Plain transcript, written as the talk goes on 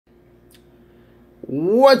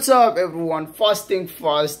What's up, everyone? First thing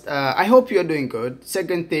first, I hope you're doing good.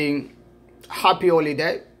 Second thing, happy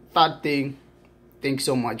holiday. Third thing, thanks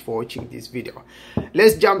so much for watching this video.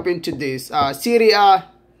 Let's jump into this. Seria A,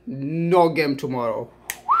 no game tomorrow.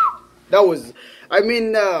 That was, I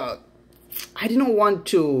didn't want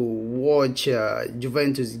to watch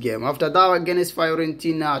Juventus game after that against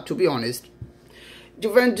Fiorentina. To be honest,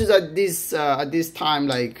 Juventus at this time,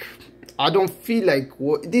 like, I don't feel like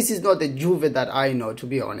this is not the Juve that I know, to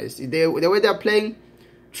be honest. The way they're playing,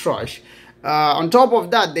 trash. On top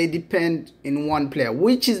of that, they depend in one player,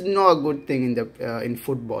 which is not a good thing in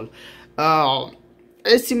football.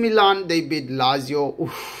 AC Milan, they beat Lazio.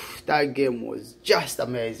 Oof, that game was just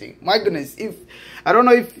amazing. My goodness, I don't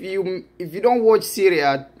know if you don't watch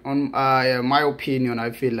Seria A, on my opinion,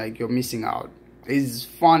 I feel like you're missing out. It's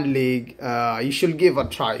fun league. You should give a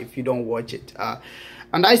try if you don't watch it.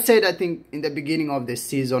 And I said, I think, in the beginning of the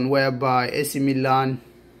season, whereby AC Milan,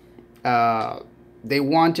 they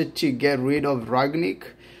wanted to get rid of Pioli,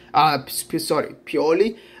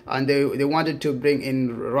 and they wanted to bring in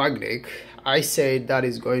Ragnick. I said that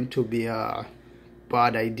is going to be a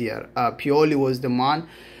bad idea. Pioli was the man,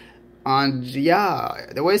 and yeah,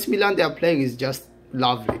 the way AC Milan they are playing is just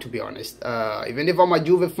lovely, to be honest. Even if I'm a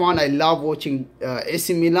Juve fan, I love watching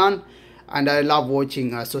AC Milan, and I love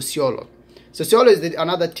watching Sassuolo. Sassuolo is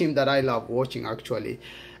another team that I love watching, actually.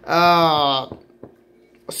 So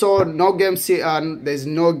no game. There's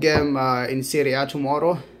no game in Serie A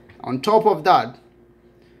tomorrow. On top of that,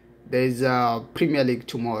 there's Premier League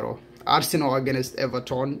tomorrow. Arsenal against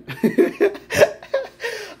Everton.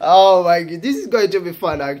 Oh my God, this is going to be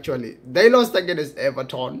fun. Actually, they lost against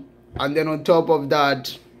Everton, and then on top of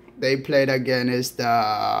that, they played against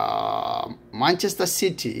Manchester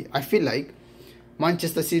City. I feel like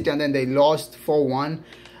Manchester City, and then they lost 4-1,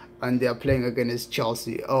 and they are playing against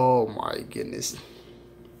Chelsea. Oh my goodness.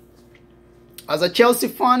 As a Chelsea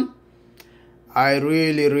fan, I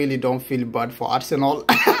really don't feel bad for Arsenal.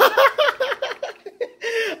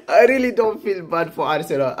 I really don't feel bad for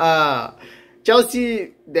Arsenal.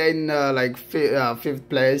 Chelsea, they're in like fifth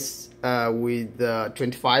place with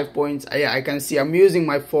 25 points. I can see. I'm using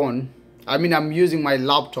my phone. I'm using my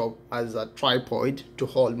laptop as a tripod to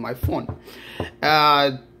hold my phone.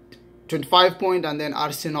 25 points, and then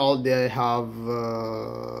Arsenal, they have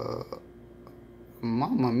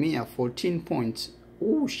mamma mia, 14 points.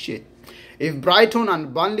 Oh shit. If Brighton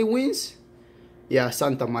and Burnley wins, yeah,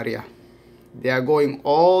 Santa Maria, they are going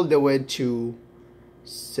all the way to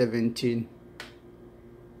 17.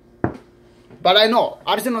 But I know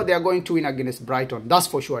Arsenal, they are going to win against Brighton, that's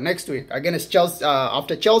for sure. Next week against Chelsea,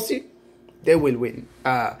 after Chelsea, they will win.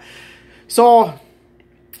 So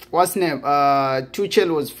what's name?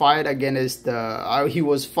 Tuchel was fired against. He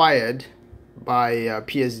was fired by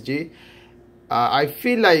PSG. I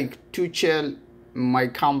feel like Tuchel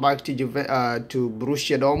might come back to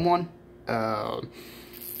Borussia Dortmund,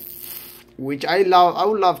 which I love. I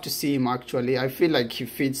would love to see him, actually. I feel like he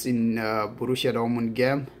fits in Borussia Dortmund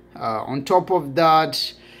game. On top of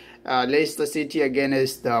that, Leicester City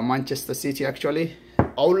against Manchester City, actually.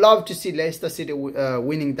 I would love to see Leicester City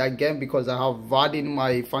winning that game, because I have VAD in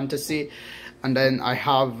my fantasy, and then I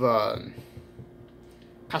have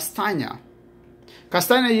Castagna.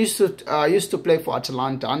 Castagna used to play for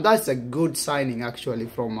Atalanta, and that's a good signing, actually,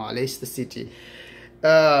 from Leicester City.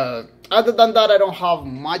 Other than that, I don't have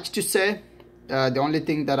much to say. The only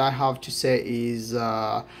thing that I have to say is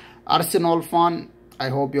Arsenal fan, I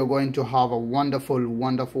hope you're going to have a wonderful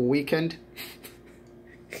weekend.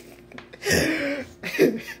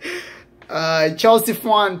 Chelsea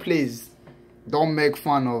fan, please don't make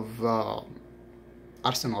fun of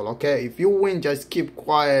Arsenal, okay? If you win, just keep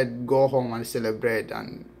quiet, go home and celebrate,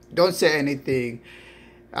 and don't say anything.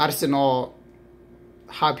 Arsenal,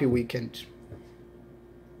 happy weekend.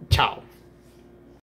 Ciao.